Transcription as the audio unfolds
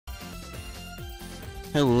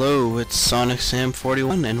Hello, it's Sonic Sam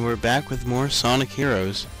 41, and we're back with more Sonic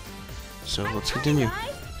Heroes. So let's continue.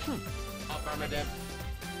 Affirmative.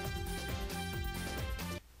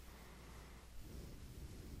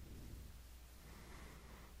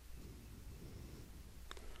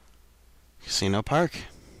 Casino Park.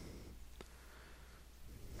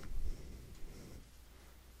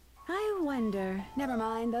 I wonder. Never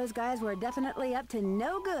mind, those guys were definitely up to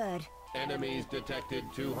no good. Enemies detected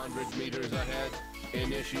 200 meters ahead.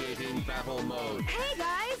 Initiating battle mode. Hey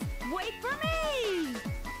guys, wait for me!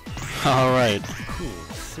 Alright. Cool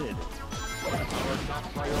Sid. Our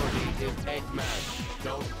top priority is Eggman.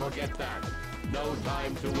 Don't forget that. No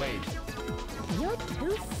time to waste. You're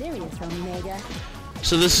too serious, Omega.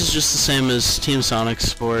 So this is just the same as Team Sonic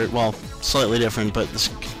Sport. Well, slightly different, but the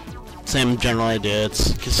same general idea.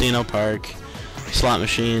 It's Casino Park, slot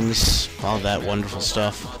machines, all that wonderful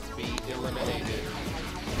stuff. Must be eliminated.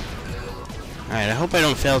 Alright, I hope I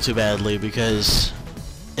don't fail too badly, because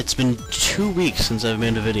it's been 2 weeks since I've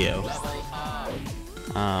made a video.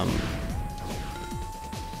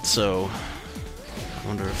 So I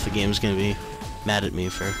wonder if the game's gonna be mad at me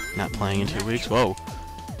for not playing in 2 weeks. Whoa.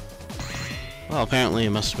 Well, apparently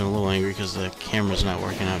it must have been a little angry because the camera's not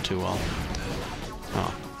working out too well.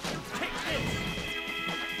 Oh.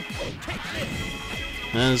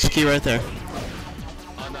 And there's the key right there.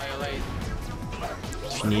 Annihilate.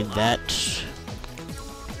 If you need that.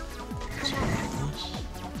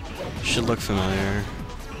 Should look familiar.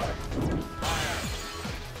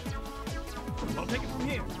 I'll take it from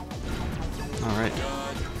here. Alright.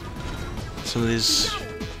 Some of these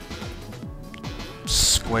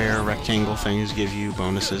square rectangle things give you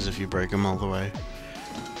bonuses if you break them all the way.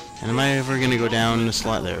 And am I ever gonna go down in a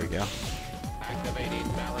slot? There we go. Activating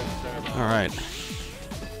balance servo. Alright.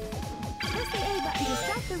 Press the A button to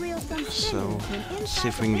start the reel from So, spinning and let's see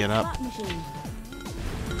if inside we can the get up. slot machine.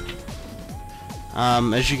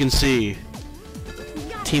 As you can see,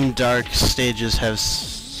 Team Dark stages have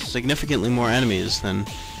significantly more enemies than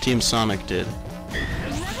Team Sonic did.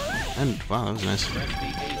 And wow, that was nice.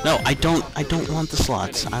 No, I don't want the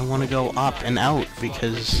slots. I want to go up and out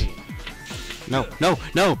because no.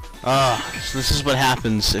 So this is what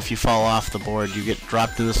happens if you fall off the board. You get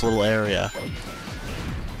dropped in this little area,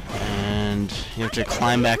 and you have to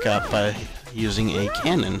climb back up by using a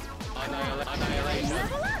cannon.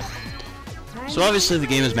 So obviously the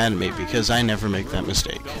game is mad at me because I never make that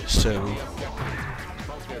mistake. So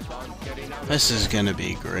this is gonna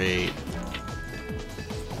be great.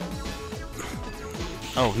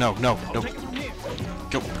 Oh, no.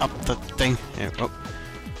 Go up the thing. There, oh.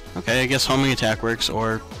 Okay, I guess homing attack works,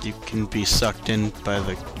 or you can be sucked in by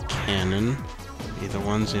the cannon. Either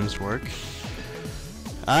one seems to work.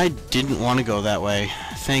 I didn't want to go that way.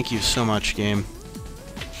 Thank you so much, game.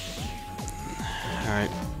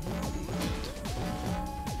 Alright.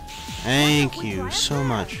 Thank you so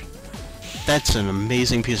much. That's an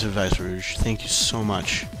amazing piece of advice, Rouge. Thank you so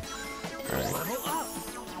much. Alright.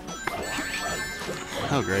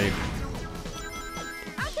 Oh, great.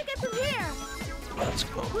 I'll take it from here. Let's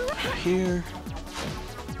go over here.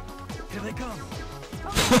 Here they come.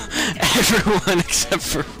 Everyone except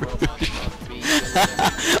for Rouge.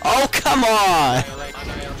 Oh, come on!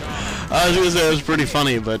 I was gonna say it was pretty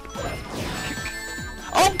funny, but...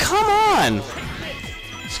 Oh, come on!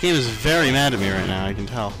 This game is very mad at me right now, I can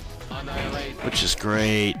tell. Which is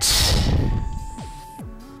great.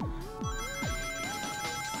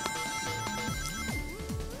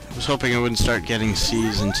 I was hoping I wouldn't start getting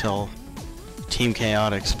C's until Team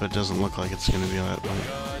Chaotix, but it doesn't look like it's going to be that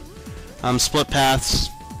way. Split paths,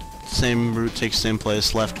 same route takes same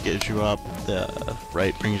place, left gets you up, the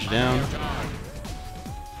right brings you down.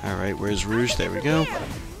 Alright, where's Rouge? There we go.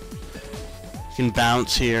 You can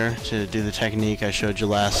bounce here to do the technique I showed you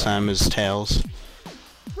last time as Tails.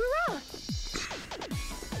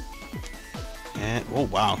 And, oh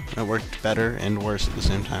wow, that worked better and worse at the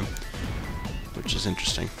same time, which is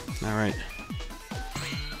interesting. Alright.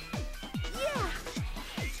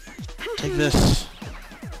 Take this.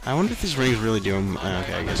 I wonder if these rings really do them.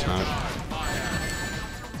 Okay, I guess not.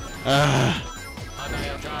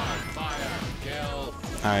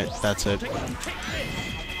 Alright, that's it.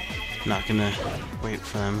 Not gonna wait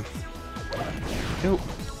for them. Go.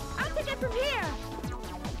 I'll take it from here.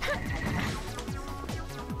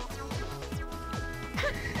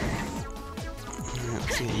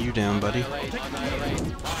 Let's get you down, buddy.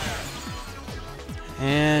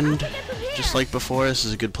 And just like before, this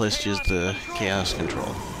is a good place to use the Chaos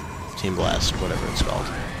Control. Team Blast, whatever it's called.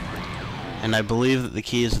 And I believe that the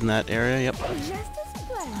key is in that area, yep. Just as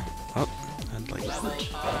planned. Oh, I'd like that.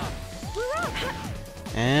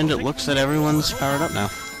 And it looks that everyone's powered up now.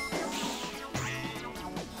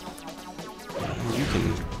 You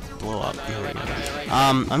can blow up. Here we go.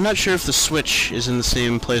 I'm not sure if the switch is in the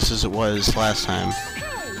same place as it was last time.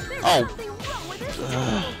 Oh!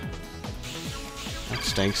 That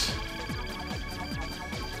stinks.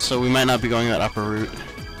 So we might not be going that upper route.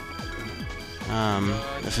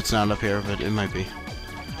 If it's not up here, but it might be.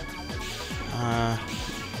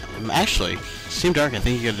 Actually, Team Dark, I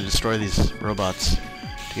think you gotta destroy these robots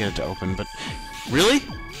to get it to open, but... Really?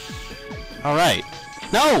 Alright.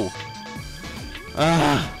 No!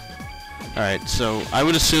 Alright, so I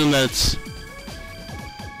would assume that's...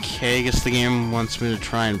 Okay, I guess the game wants me to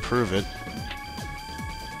try and prove it.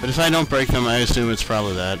 But if I don't break them, I assume it's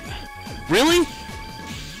probably that. Really?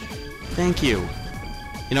 Thank you.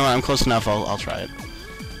 You know what, I'm close enough, I'll try it.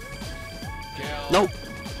 Nope.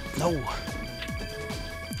 No.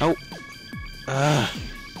 Nope.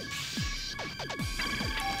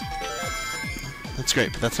 That's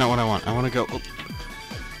great, but that's not what I want. I want to go...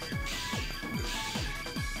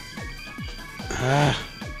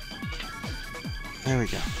 There we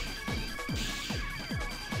go.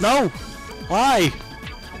 No! Why?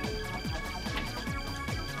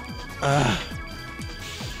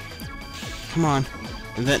 Come on.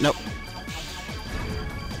 And that... Nope.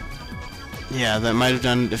 Yeah, that might have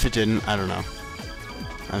done... If it didn't, I don't know.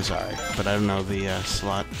 I'm sorry, but I don't know the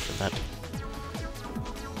slot for that.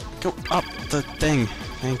 Go up the thing.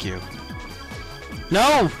 Thank you.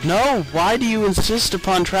 No! No! Why do you insist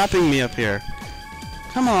upon trapping me up here?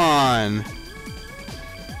 Come on!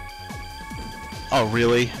 Oh,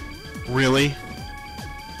 really? Really?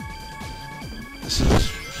 This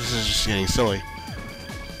is just getting silly.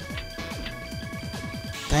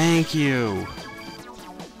 Thank you!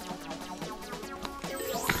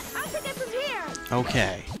 I'll take it from here.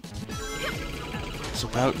 Okay. It's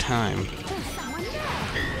about time.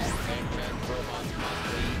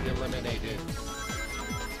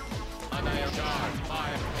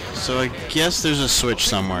 So I guess there's a switch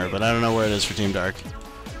somewhere, but I don't know where it is for Team Dark.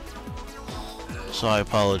 So I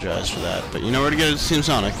apologize for that. But you know where to get it to Team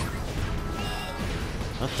Sonic.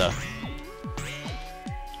 What the?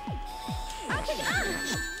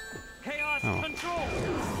 Oh.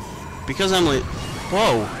 Because I'm late.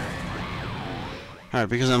 Whoa! Alright,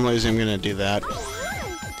 because I'm lazy, I'm gonna do that.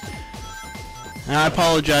 And I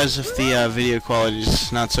apologize if the video quality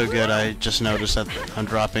is not so good. I just noticed that I'm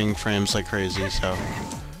dropping frames like crazy, so...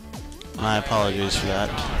 My apologies for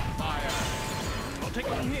that.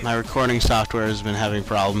 My recording software has been having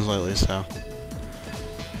problems lately, so...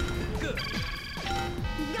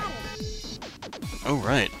 Oh,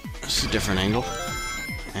 right. This is a different angle.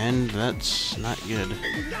 And that's not good.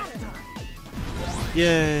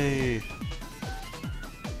 Yay!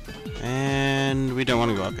 And we don't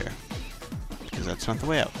want to go up here. Because that's not the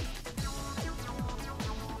way out.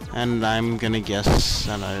 And I'm gonna guess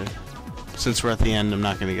that since we're at the end, I'm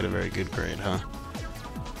not gonna get a very good grade, huh?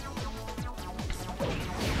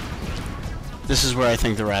 This is where I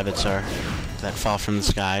think the rabbits are. That fall from the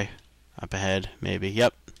sky. Up ahead, maybe.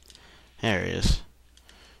 Yep. There he is.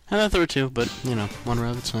 And I thought there were two, but, you know, one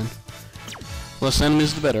rabbit's fine. Less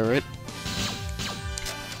enemies, the better, right?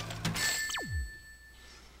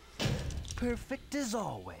 Perfect as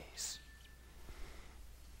always.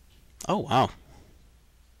 Oh, wow.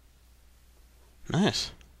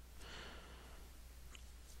 Nice.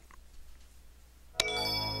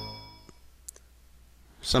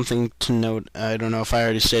 Something to note, I don't know if I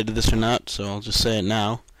already stated this or not, so I'll just say it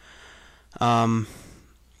now.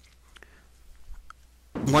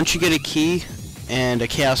 Once you get a key and a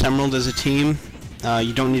Chaos Emerald as a team,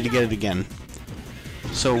 you don't need to get it again.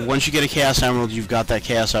 So once you get a Chaos Emerald, you've got that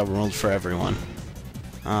Chaos Emerald for everyone.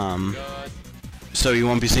 So you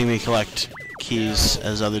won't be seeing me collect keys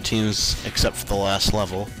as other teams except for the last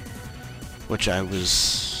level, which I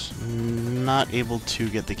was not able to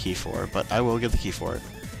get the key for, but I will get the key for it.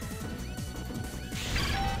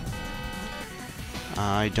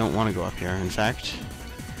 I don't want to go up here, in fact.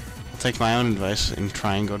 I'll take my own advice and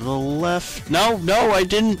try and go to the left. No, no, I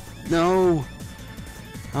didn't. No.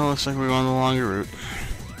 Oh, looks like we're going the longer route.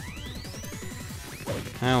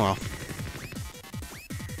 Oh well.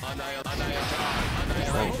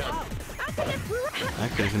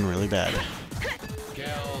 That could have been really bad.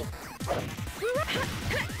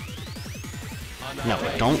 No,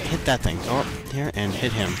 don't hit that thing. Go up here and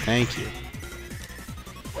hit him. Thank you.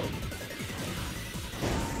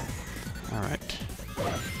 Alright.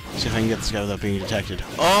 See if I can get this guy without being detected.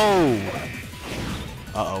 Oh!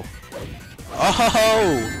 Uh-oh.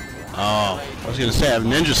 Oh! Oh! I was gonna say I have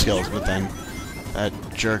ninja skills, but then that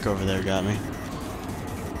jerk over there got me.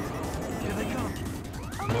 Here they come.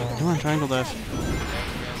 Come on, triangle dive.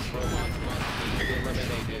 Eggman robots must be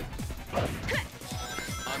eliminated.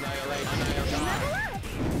 Annihilate.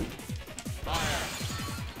 Fire.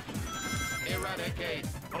 Eradicate.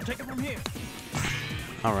 I'll take it from here.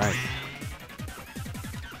 Alright.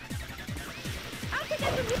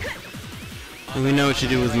 And we know what to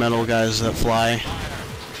do with metal guys that fly.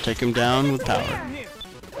 Take them down with power.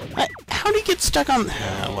 How do you get stuck on...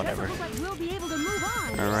 whatever.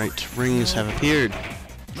 Alright, rings have appeared.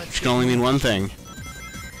 Which can only mean one thing.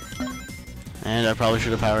 And I probably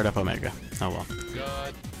should have powered up Omega. Oh well.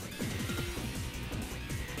 Good.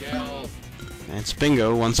 Kill. And it's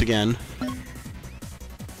bingo once again.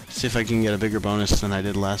 See if I can get a bigger bonus than I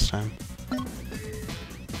did last time.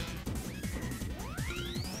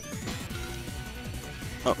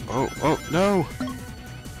 Oh, no!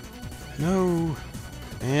 No!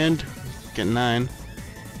 And get 9.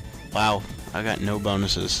 Wow, I got no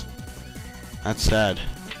bonuses. That's sad.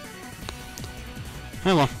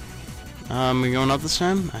 Oh well. We going up this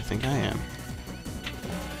time? I think I am.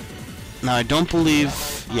 Now I don't believe...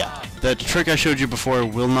 yeah, the trick I showed you before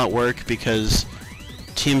will not work because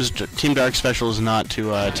Team Dark special is not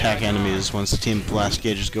to attack enemies once the Team Blast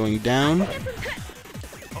gauge is going down.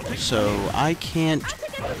 So I can't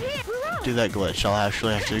do that glitch. I'll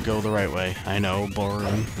actually have to go the right way. I know,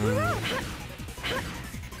 boring.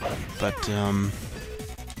 But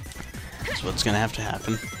that's what's gonna have to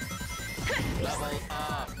happen.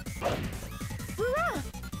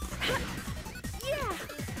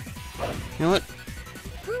 You know what?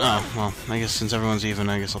 Oh, well, I guess since everyone's even,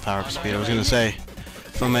 I guess I'll power up speed. I was gonna say,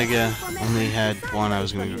 if Omega only had 1, I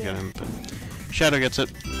was gonna go get him, but Shadow gets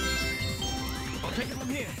it. I'll take it from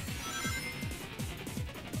here.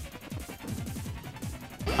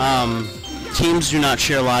 Teams do not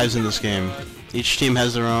share lives in this game. Each team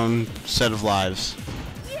has their own set of lives.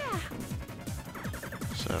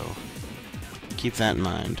 So, keep that in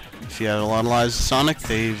mind. If you have a lot of lives with Sonic,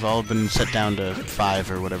 they've all been set down to 5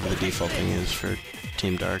 or whatever the default thing is for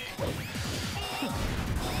Team Dark.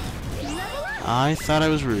 I thought I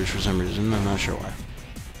was Rouge for some reason, I'm not sure why.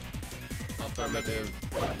 Affirmative.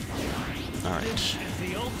 Alright.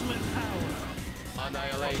 The ultimate power.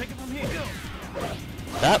 Annihilate. Take it from here.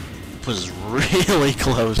 That was really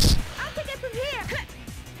close.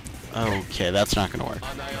 Okay, that's not gonna work,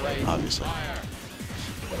 Annihilate. obviously.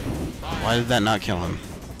 Fire. Why did that not kill him?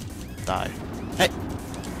 Die. Hey!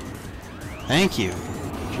 Thank you!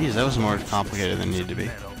 Jeez, that was more complicated than it needed to be.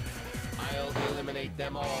 I'll eliminate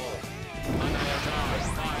them all. Annihilate.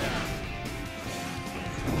 Fire.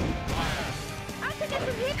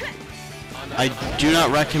 I do not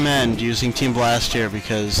recommend using Team Blast here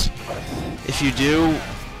because if you do,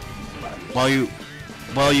 while you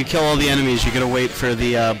kill all the enemies, you gotta wait for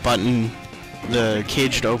the button, the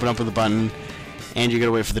cage to open up with a button, and you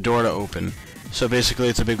gotta wait for the door to open. So basically,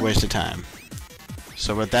 it's a big waste of time.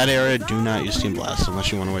 So at that area, do not use Team Blast unless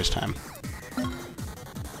you want to waste time.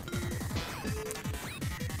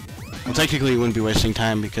 Well, technically, you wouldn't be wasting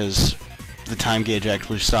time because the time gauge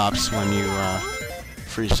actually stops when you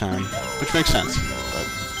freeze time, which makes sense. But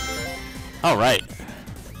all right,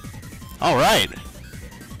 all right,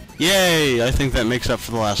 yay! I think that makes up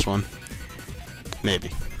for the last one. Maybe.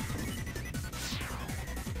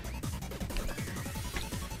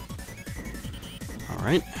 All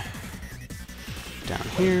right, down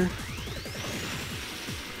here.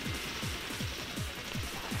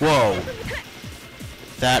 Whoa,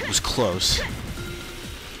 that was close.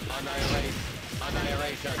 Annihilate.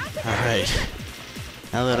 Annihilation. Alright.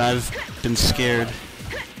 Now that I've been scared,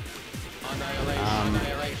 Annihilate.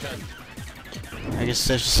 Annihilation. I guess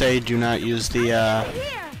I should say do not use the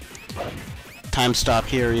time stop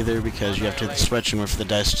here either because you have to hit the switch and wait for the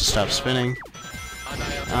dice to stop spinning.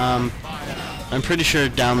 I'm pretty sure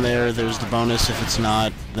down there there's the bonus. If it's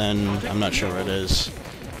not, then I'm not sure what it is.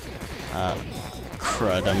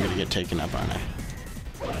 Crud, I'm gonna get taken up, aren't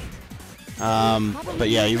I? But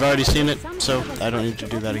yeah, you've already seen it, so I don't need to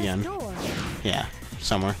do that again. Yeah,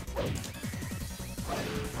 somewhere.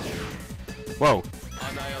 Whoa.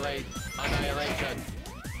 Annihilate. Annihilation.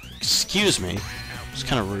 Excuse me. It's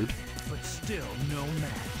kind of rude. But still no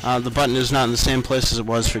match. The button is not in the same place as it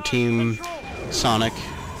was for Team Sonic.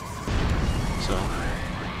 So,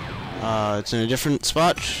 it's in a different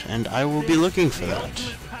spot, and I will be looking for that.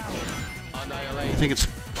 I think it's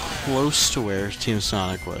close to where Team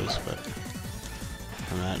Sonic was, but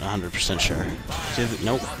I'm not 100% sure.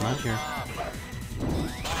 Nope, not here.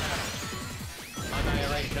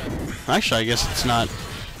 Actually, I guess it's not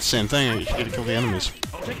the same thing. You gotta kill the enemies.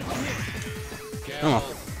 Oh well,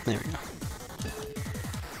 there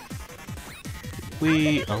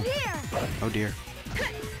we go. Oh dear.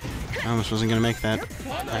 I almost wasn't gonna make that.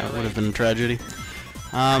 That would have been a tragedy.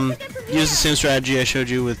 Use the same strategy I showed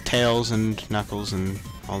you with Tails and Knuckles and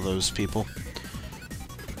all those people.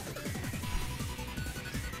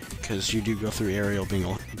 Because you do go through aerial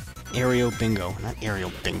bingo. Aerial bingo, not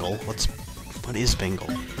aerial bingo. What is bingo?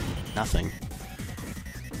 Nothing.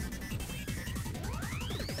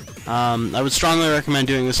 I would strongly recommend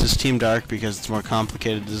doing this as Team Dark because it's more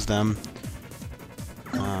complicated as them.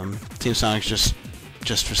 Team Sonic's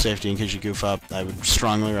just for safety in case you goof up. I would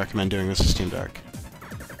strongly recommend doing this as Team Dark.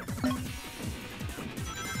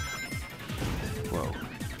 Whoa.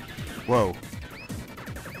 Whoa.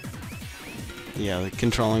 Yeah, the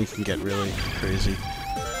controlling can get really crazy.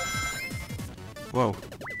 Whoa.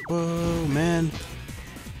 Whoa, man.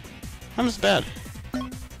 How much bad?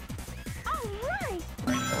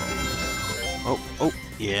 Oh, oh,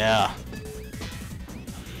 yeah.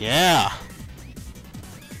 Yeah!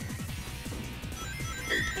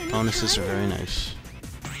 Bonuses are very nice.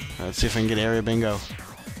 Let's see if I can get area bingo.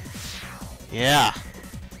 Yeah!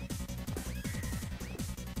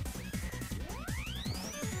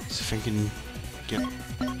 See if I can get...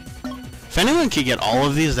 If anyone could get all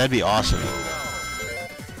of these, that'd be awesome.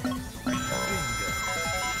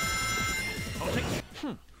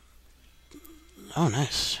 Oh,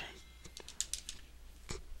 nice.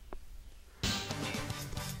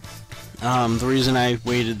 The reason I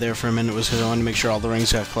waited there for a minute was because I wanted to make sure all the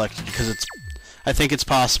rings got collected, because I think it's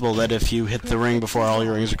possible that if you hit the ring before all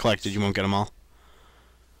your rings are collected, you won't get them all.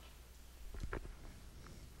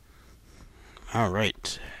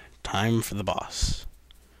 Alright, time for the boss.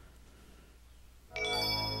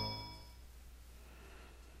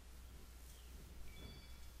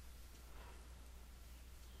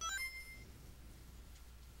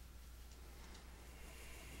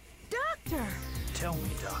 Doctor! Tell me,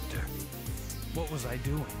 Doctor. What was I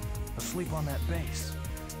doing? Asleep on that base?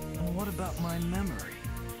 And what about my memory?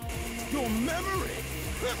 Your memory?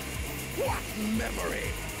 What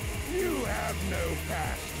memory? You have no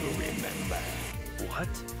past to remember. What?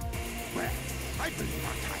 Well, I believe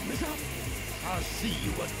our time is up. I'll see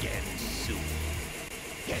you again soon.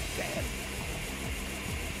 Get there.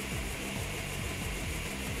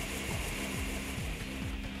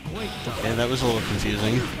 Wait, Doctor. Okay, that was a little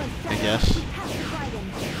confusing, I guess.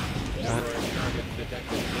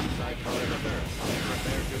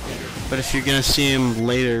 But if you're gonna see him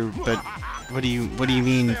later, but what do you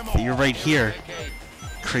mean? You're right here,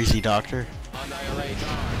 crazy doctor.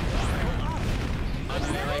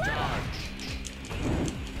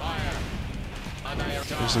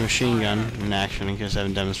 There's a machine gun in action in case I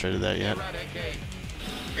haven't demonstrated that yet. I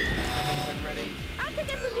think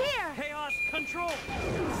it's here! Chaos control!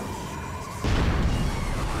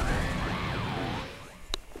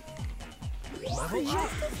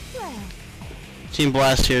 Team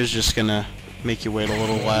Blast here is just gonna make you wait a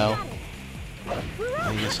little while.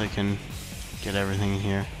 I guess I can get everything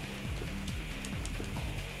here.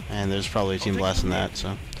 And there's probably a Team Blast in that, so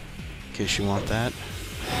in case you want that.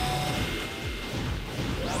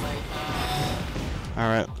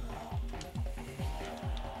 Alright.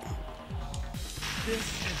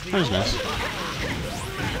 That was nice.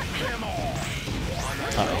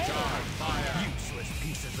 Uh-oh. Useless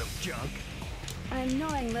pieces of junk.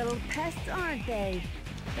 Annoying little pests, aren't they?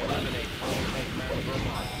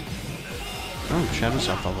 Oh, Shadow's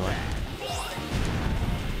up all the way.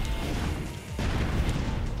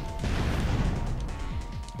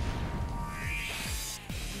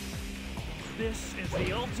 This is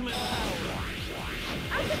the ultimate power.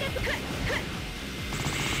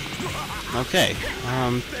 Okay.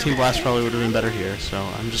 Team Blast probably would have been better here, so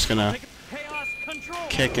I'm just gonna Chaos control!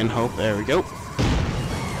 kick and hope. There we go.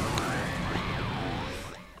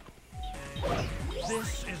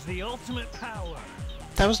 This is the ultimate power.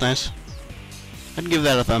 That was nice. I'd give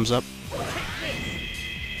that a thumbs up.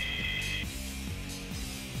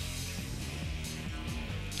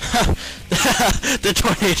 The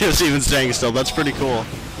tornado's even staying still. That's pretty cool.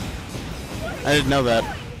 I didn't know that.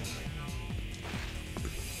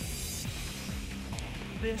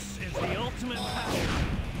 This is the ultimate power.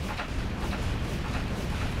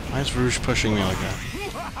 Why is Rouge pushing me like that?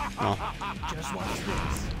 Well, Just watch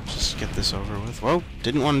this. just get this over with. Whoa,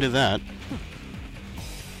 didn't want to do that.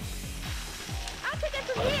 I'll take it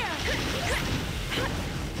from here!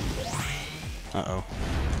 Uh-oh.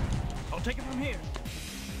 I'll take it from here.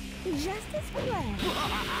 Just as planned.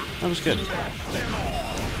 That was good.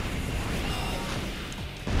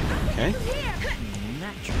 Okay.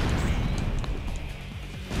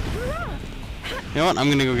 You know what?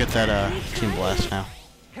 I'm gonna go get that Team Blast now.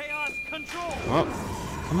 Chaos control. Oh,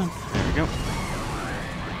 come on. There we go.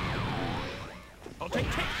 I'll take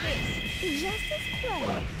Just as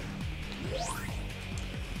clever.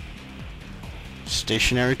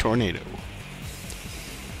 Stationary tornado.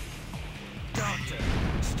 Doctor,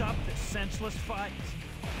 stop this senseless fight.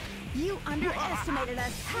 You underestimated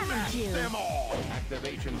us, haven't you? Them all!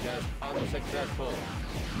 Activation test unsuccessful.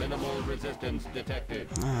 Minimal resistance detected.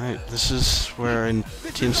 Alright, this is where in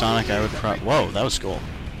Team Sonic I would whoa, that was cool.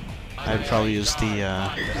 I would probably use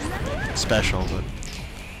the special, but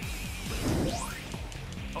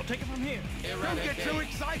I'll take it from here. Don't get too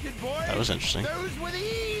excited, boy! that was interesting. Those were the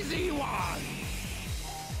easy ones!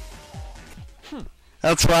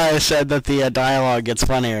 That's why I said that the dialogue gets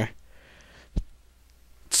funnier.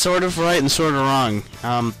 Sort of right and sort of wrong.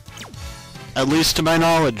 At least to my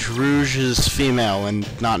knowledge, Rouge is female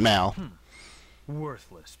and not male.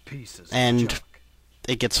 Worthless pieces And of junk.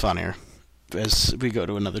 it gets funnier as we go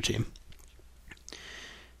to another team.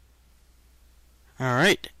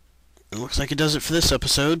 Alright. It looks like it does it for this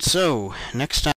episode, so next time